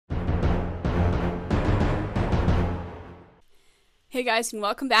Hey guys, and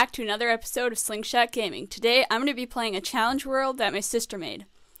welcome back to another episode of Slingshot Gaming. Today I'm going to be playing a challenge world that my sister made.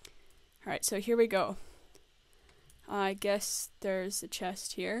 Alright, so here we go. I guess there's a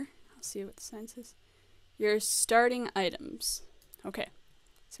chest here. I'll see what the sign says. Your starting items. Okay,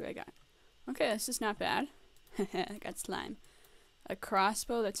 let's see what I got. Okay, this is not bad. I got slime. A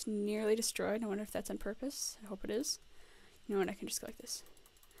crossbow that's nearly destroyed. I wonder if that's on purpose. I hope it is. You know what, I can just go like this.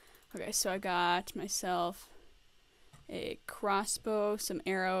 Okay, so I got myself a crossbow, some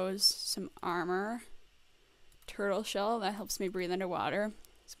arrows, some armor, turtle shell, that helps me breathe underwater,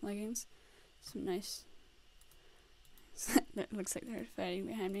 some leggings, some nice, that looks like they're fighting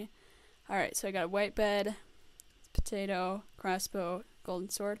behind me. Alright, so I got a white bed, potato, crossbow, golden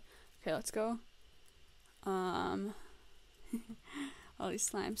sword. Okay, let's go. All these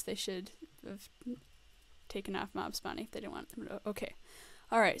slimes, they should have taken off mob spawning if they didn't want them to. Okay.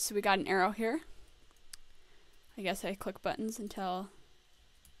 Alright, so we got an arrow here. I guess I click buttons until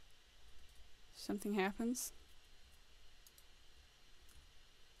something happens.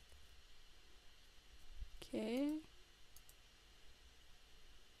 Okay.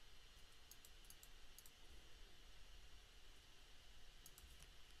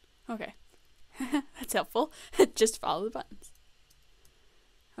 Okay. That's helpful. Just follow the buttons.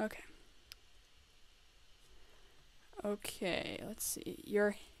 Okay. Okay, let's see.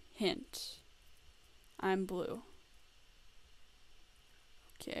 Your hint. I'm blue.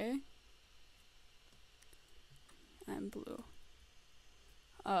 Okay. I'm blue.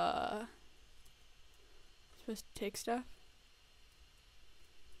 Supposed to take stuff?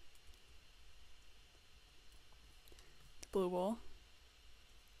 Blue wool.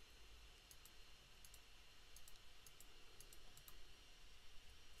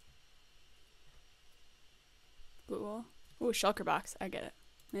 Blue wool. Ooh, shulker box. I get it.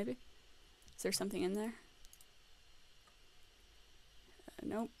 Maybe? Is there something in there?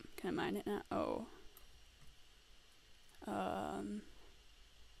 Nope. Can I mine it now? Oh.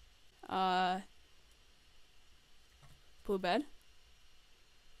 Blue bed?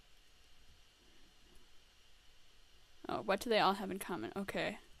 Oh, what do they all have in common?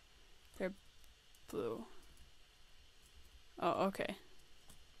 Okay. They're blue. Oh, okay.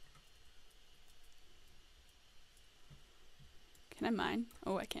 Can I mine?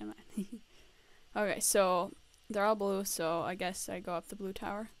 Oh, I can mine. Okay, so they're all blue, so I guess I go up the blue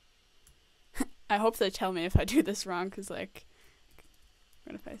tower. I hope they tell me if I do this wrong, because, like,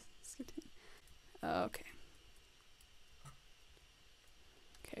 what if I skip it? Okay.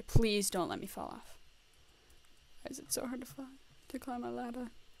 Okay, please don't let me fall off. Why is it so hard to climb a ladder?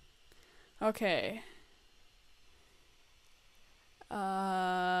 Okay.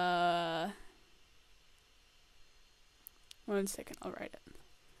 1 second, I'll write it.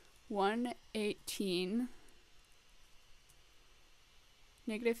 118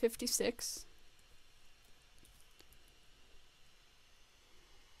 negative 56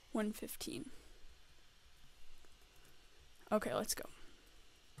 115. Okay, let's go.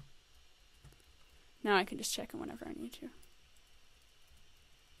 Now I can just check it whenever I need to.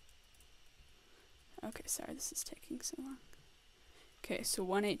 Okay, sorry, this is taking so long. Okay, so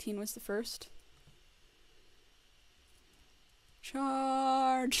 118 was the first.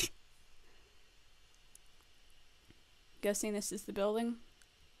 Charge! Guessing this is the building.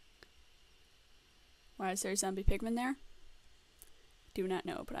 Why is there a zombie pigman there? Do not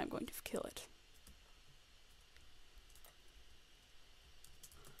know, but I'm going to kill it.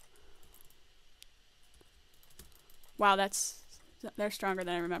 Wow, they're stronger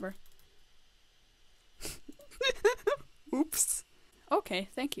than I remember. Oops. Okay,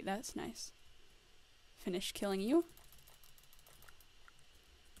 thank you, that's nice. Finished killing you.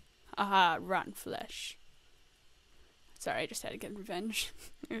 Aha, rotten flesh. Sorry, I just had to get revenge.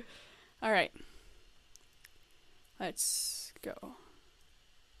 Alright. Let's go.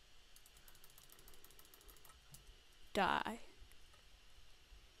 Die.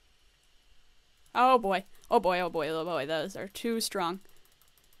 Oh boy. Oh boy, oh boy, oh boy. Those are too strong.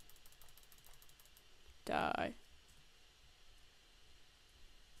 Die.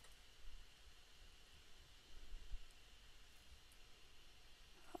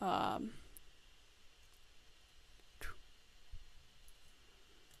 I'll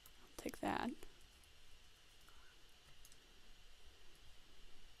take that.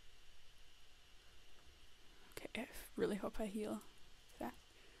 Okay, I really hope I heal fast.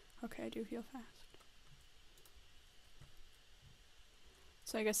 Okay, I do heal fast.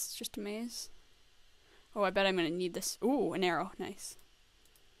 So I guess it's just a maze. Oh, I bet I'm gonna need this. Ooh, an arrow. Nice.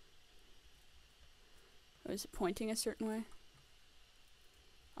 Oh, is it pointing a certain way?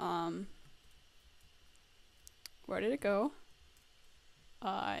 Where did it go?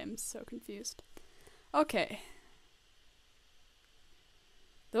 I'm so confused. Okay.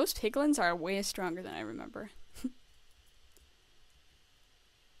 Those piglins are way stronger than I remember.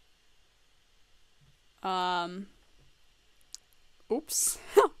 Oops.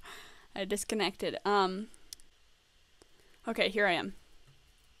 I disconnected. Okay, here I am.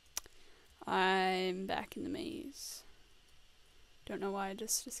 I'm back in the maze. Don't know why I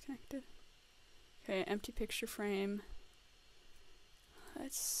just disconnected. Okay, empty picture frame.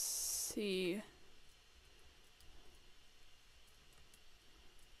 Let's see.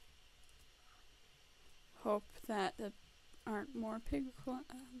 Hope that there aren't more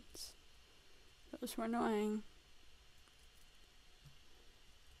piglins. Those were annoying.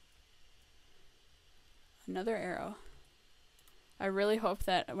 Another arrow. I really hope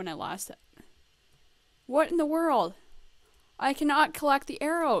that when I lost it. What in the world? I cannot collect the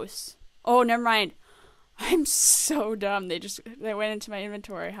arrows. Oh, never mind. I'm so dumb. They went into my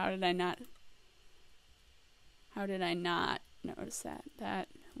inventory. How did I not notice that?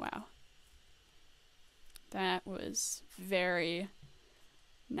 Wow. That was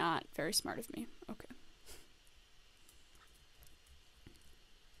not very smart of me. Okay.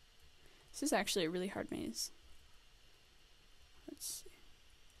 This is actually a really hard maze. Let's see.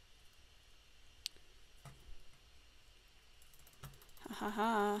 Ha ha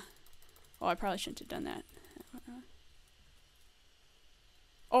ha. Oh, I probably shouldn't have done that.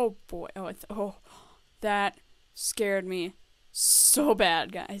 Oh boy. Oh, that scared me so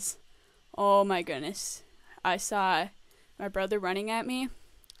bad, guys. Oh my goodness. I saw my brother running at me.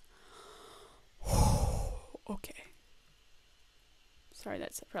 Okay. Sorry,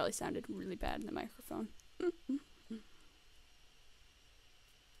 that probably sounded really bad in the microphone.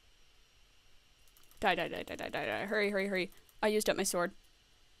 Die. Hurry. I used up my sword.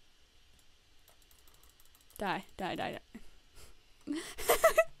 Die.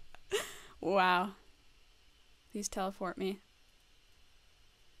 Wow. Please teleport me.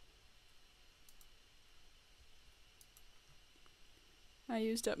 I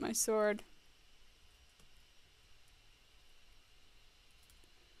used up my sword.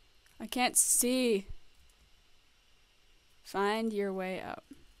 I can't see. Find your way out.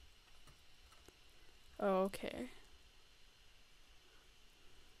 Okay.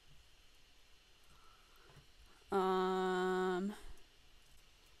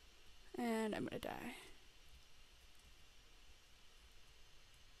 And I'm gonna die.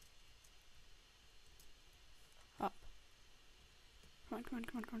 Up. Come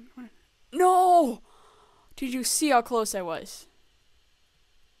on. No! Did you see how close I was?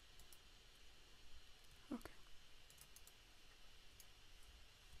 Okay.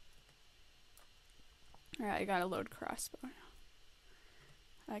 Alright, I gotta load crossbow now.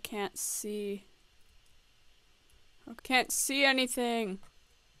 I can't see. I can't see anything.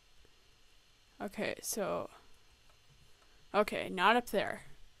 Okay, so. Okay, not up there.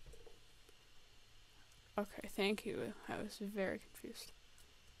 Okay, thank you. I was very confused.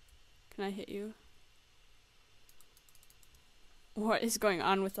 Can I hit you? What is going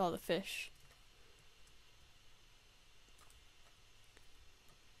on with all the fish?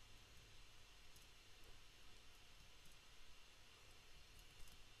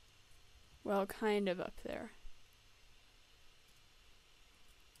 Well, kind of up there.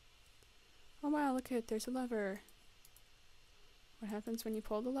 Oh wow, look at it, there's a lever. What happens when you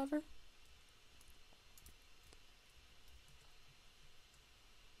pull the lever?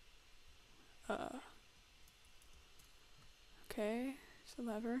 Okay, there's a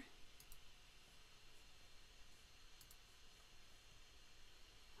lever.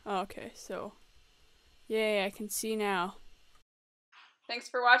 Okay, so, yay, I can see now. Thanks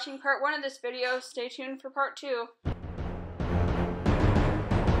for watching part 1 of this video. Stay tuned for part 2.